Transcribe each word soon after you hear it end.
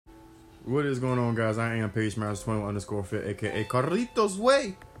What is going on, guys? I am PageMaster21_Fit, aka Carlitos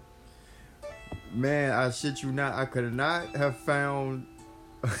Way. Man, I shit you not, I could not have found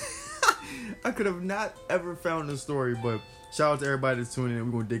I could have not ever found this story, but shout out to everybody that's tuning in.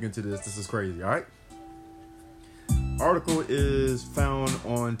 We're gonna dig into this. This is crazy, alright? Article is found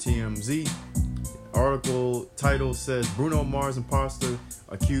on TMZ. Article title says Bruno Mars imposter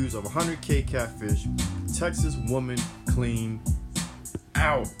accused of 100K catfish. Texas woman clean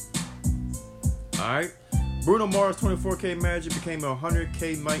out. Alright. Bruno Mars' 24K magic became a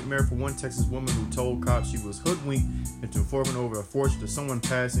 100K nightmare for one Texas woman who told cops she was hoodwinked into forking over a fortune to someone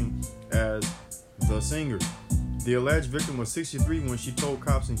passing as the singer. The alleged victim was 63 when she told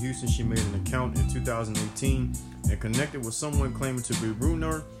cops in Houston she made an account in 2018 and connected with someone claiming to be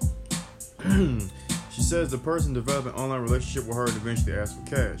Bruno. She says the person developed an online relationship with her and eventually asked for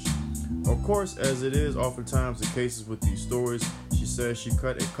cash. Of course, as it is oftentimes the cases with these stories, she says she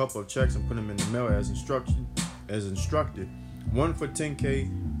cut a couple of checks and put them in the mail as instructed. One for 10K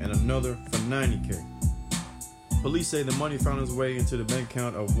and another for 90K. Police say the money found its way into the bank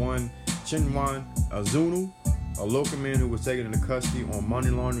account of one Chinwan Azunu, a local man who was taken into custody on money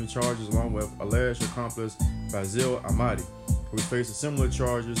laundering charges along with alleged accomplice Basil Amadi, who is facing similar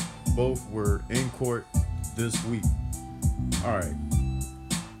charges. Both were in court this week. Alright.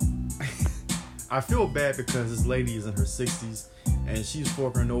 I feel bad because this lady is in her 60s and she's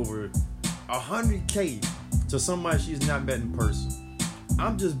forking over 100K to somebody she's not met in person.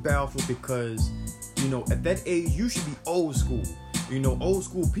 I'm just baffled because, at that age, you should be old school. Old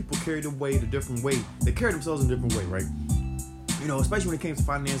school people carry the weight a different way. They carry themselves in a different way, right? Especially when it came to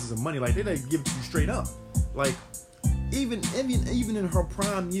finances and money, like they didn't give it to you straight up. Like, even in her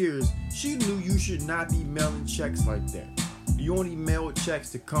prime years, she knew you should not be mailing checks like that. You only mail checks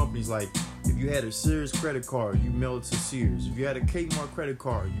to companies. Like, if you had a Sears credit card, you mailed it to Sears. If you had a Kmart credit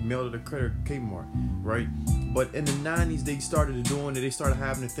card, you mailed it to Kmart, right? But in the 90s, they started doing it. They started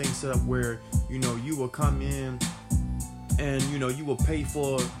having the thing set up where, you will come in and, you will pay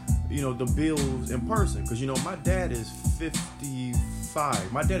for, the bills in person. Because, my dad is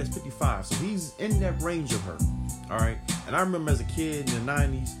 55. My dad is 55. So he's in that range of her. All right. And I remember as a kid in the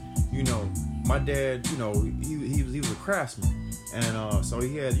 90s, my dad, he was a craftsman. And so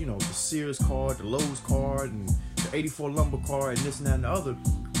he had, the Sears card, the Lowe's card, and the 84 lumber card, and this and that and the other.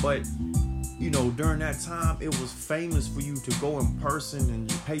 But, during that time, it was famous for you to go in person and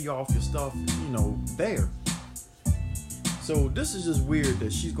pay off your stuff, there. So this is just weird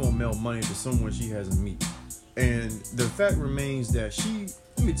that she's going to mail money to someone she hasn't met. And the fact remains that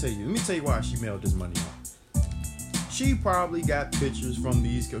let me tell you why she mailed this money out. She probably got pictures from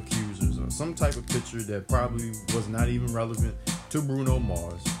these accusers or some type of picture that probably was not even relevant to Bruno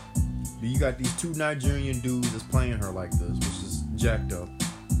Mars. You got these two Nigerian dudes that's playing her like this, which is jacked up,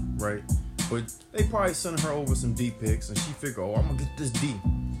 right? But they probably sent her over some D pics and she figured, I'm going to get this D.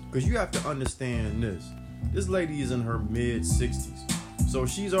 Because you have to understand this. This lady is in her mid-60s. So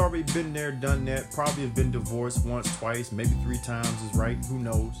she's already been there, done that, probably have been divorced once, twice, maybe 3 times is right. Who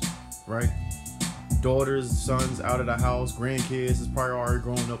knows, right? Daughters, sons out of the house, grandkids is probably already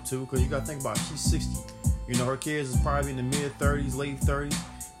grown up too. Because you got to think about it, she's 60. Her kids is probably in the mid-30s, late 30s.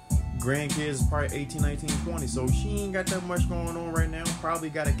 Grandkids is probably 18, 19, 20. So she ain't got that much going on right now. Probably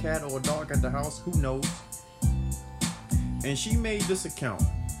got a cat or a dog at the house. Who knows? And she made this account.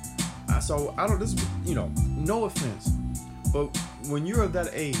 So I don't, no offense. But when you're of that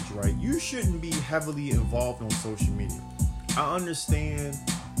age, right, you shouldn't be heavily involved on social media. I understand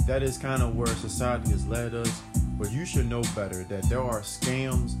that is kind of where society has led us, but you should know better that there are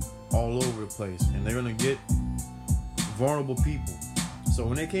scams all over the place and they're going to get vulnerable people. So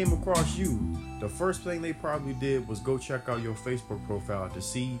when they came across you, the first thing they probably did was go check out your Facebook profile to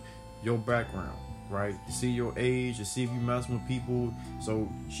see your background, right? To see your age, to see if you messing with people. So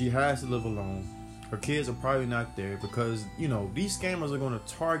she has to live alone. Her kids are probably not there because, these scammers are going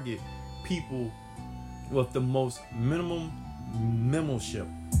to target people with the most minimum membership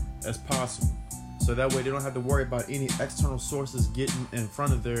as possible. So that way they don't have to worry about any external sources getting in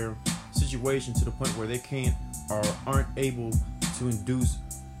front of their situation to the point where they can't or aren't able to induce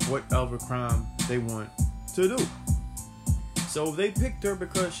whatever crime they want to do. So they picked her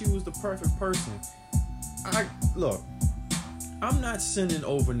because she was the perfect person. I'm not sending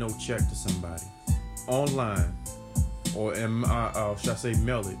over no check to somebody online, or should I say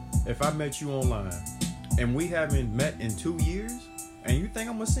mail it. If I met you online and we haven't met in 2 years and you think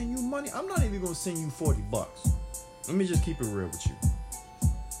I'm gonna send you money, I'm not even gonna send you $40. Let me just keep it real with you.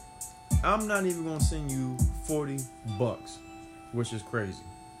 I'm not even gonna send you $40, which is crazy.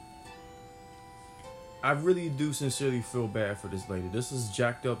 I really do sincerely feel bad for this lady. This is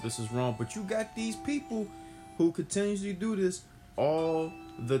jacked up. This is wrong. But you got these people who continuously do this all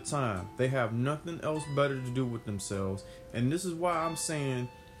the time. They have nothing else better to do with themselves. And this is why I'm saying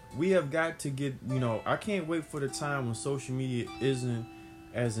we have got to get, I can't wait for the time when social media isn't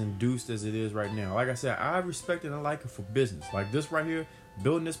as induced as it is right now. Like I said, I respect it and like it for business. Like this right here,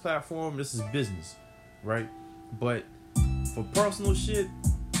 building this platform, this is business, right? But for personal shit,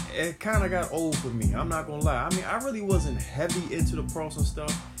 it kind of got old for me. I'm not gonna lie. I mean, I really wasn't heavy into the personal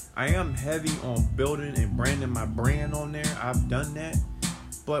stuff. I am heavy on building and branding my brand on there. I've done that.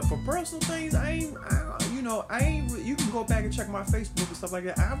 But for personal things, you can go back and check my Facebook and stuff like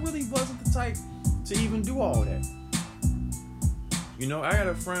that. I really wasn't the type to even do all that. I got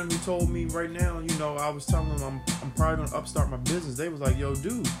a friend who told me right now, I was telling them I'm probably gonna upstart my business. They was like, yo,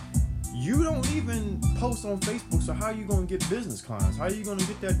 dude, you don't even post on Facebook, so how are you going to get business clients? How are you going to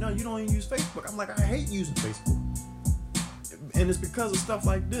get that done? You don't even use Facebook. I'm like, I hate using Facebook. And it's because of stuff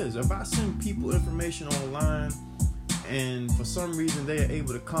like this. If I send people information online and for some reason they are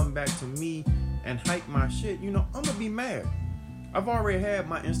able to come back to me and hype my shit, I'm going to be mad. I've already had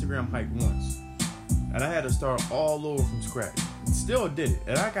my Instagram hyped once. And I had to start all over from scratch. Still did it.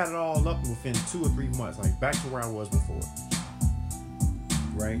 And I got it all up within 2 or 3 months. Like back to where I was before.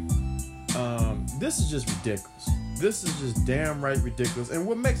 Right? This is just ridiculous. This is just damn right ridiculous. And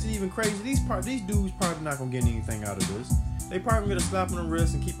what makes it even crazy, these dudes probably not gonna get anything out of this. They probably gonna get a slap on the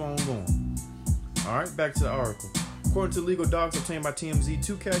wrist and keep on going. Alright, back to the article. According to legal docs obtained by TMZ,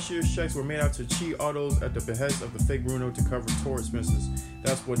 2 cashier's checks were made out to Chi Autos at the behest of the fake Bruno to cover tour expenses.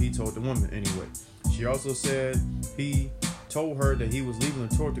 That's what he told the woman anyway. She also said he told her that he was leaving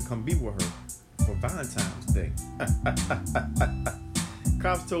the tour to come be with her for Valentine's Day.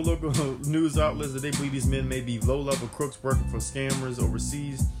 Cops told local news outlets that they believe these men may be low-level crooks working for scammers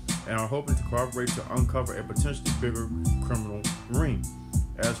overseas and are hoping to cooperate to uncover a potentially bigger criminal ring.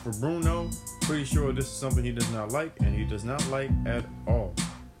 As for Bruno, pretty sure this is something he does not like, and he does not like at all.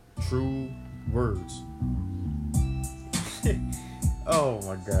 True words. Oh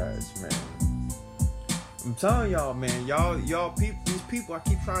my gosh, man. I'm telling y'all, man, y'all people, these people, I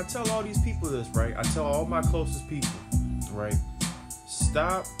keep trying to tell all these people this, right? I tell all my closest people, right?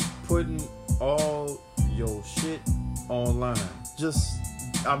 Stop putting all your shit online.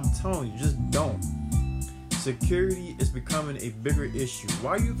 I'm telling you, just don't. Security is becoming a bigger issue.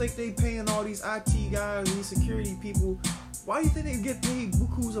 Why do you think they paying all these IT guys and these security people? Why do you think they get paid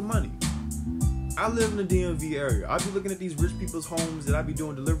bukus of money? I live in the DMV area. I be looking at these rich people's homes that I be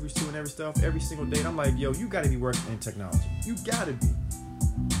doing deliveries to and every stuff every single day. And I'm like, yo, you gotta be working in technology. You gotta be.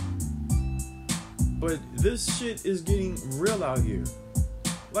 But this shit is getting real out here.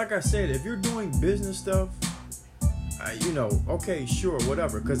 Like I said, if you're doing business stuff, okay, sure,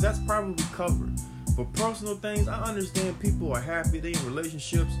 whatever. Because that's probably covered. For personal things, I understand people are happy, they in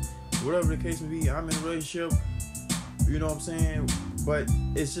relationships, whatever the case may be. I'm in a relationship, you know what I'm saying? But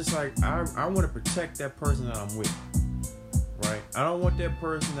it's just like, I want to protect that person that I'm with, right? I don't want that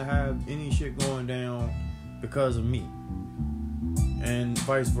person to have any shit going down because of me, and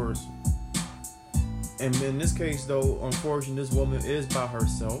vice versa. And in this case, though, unfortunately, this woman is by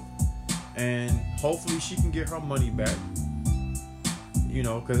herself, and hopefully she can get her money back.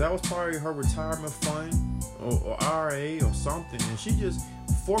 Because that was probably her retirement fund or IRA or something. And she just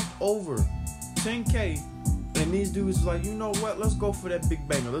forked over $10K. And these dudes was like, you know what? Let's go for that big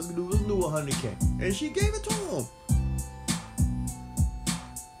banger. Let's do $100K. And she gave it to him.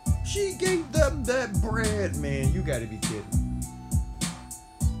 She gave them that bread, man. You gotta be kidding.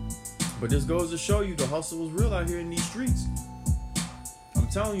 But this goes to show you the hustle was real out here in these streets. I'm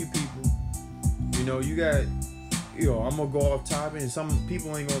telling you, people. You got... I'm gonna go off topic, and some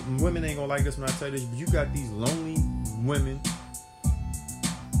women ain't gonna like this when I tell this, but you got these lonely women,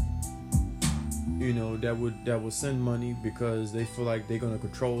 that would send money because they feel like they're gonna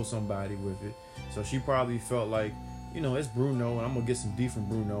control somebody with it. So she probably felt like, it's Bruno, and I'm gonna get some D from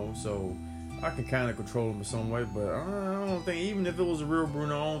Bruno, so I can kind of control him in some way. But I don't think, even if it was a real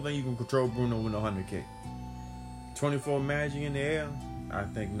Bruno, I don't think you can control Bruno with 100K. 24 Magic in the air? I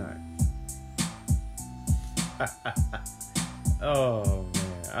think not. Oh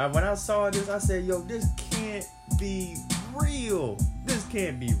man, when I saw this, I said, yo, this can't be real. This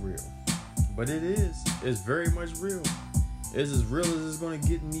can't be real. But it is. It's very much real. It's as real as it's going to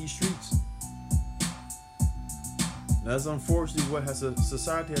get in these streets. That's unfortunately what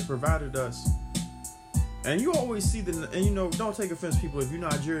society has provided us. And you always see don't take offense, people. If you're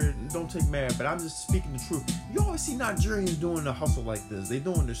Nigerian, don't take mad, but I'm just speaking the truth. You always see Nigerians doing the hustle like this. They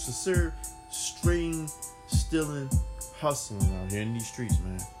doing the sincere string stealing, hustling out here in these streets,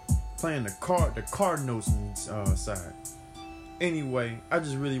 man. playing the Cardinals side. Anyway, I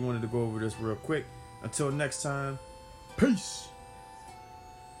just really wanted to go over this real quick. Until next time, peace.